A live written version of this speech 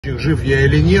Жив я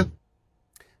или нет?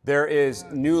 There is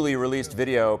newly released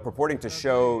video purporting to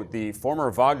show the former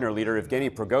Wagner leader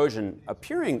Evgeny Prigozhin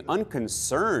appearing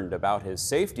unconcerned about his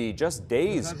safety just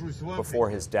days before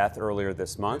his death earlier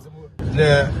this month.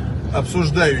 Для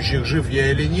обсуждающих, жив я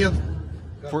или нет.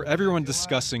 For everyone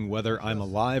discussing whether I'm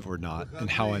alive or not and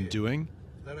how I'm doing,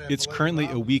 it's currently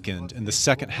a weekend in the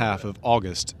second half of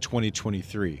August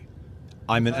 2023.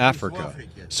 I'm in Africa,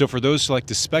 so for those who like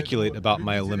to speculate about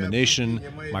my elimination,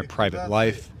 my private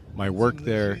life, my work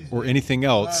there, or anything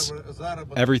else,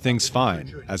 everything's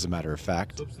fine, as a matter of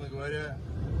fact.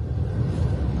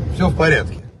 Все в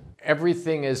порядке.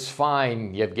 Everything is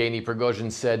fine, Yevgeny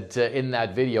Prigozhin said in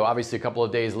that video. Obviously, a couple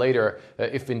of days later,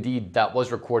 if indeed that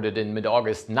was recorded in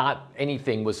mid-August, not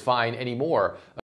anything was fine anymore.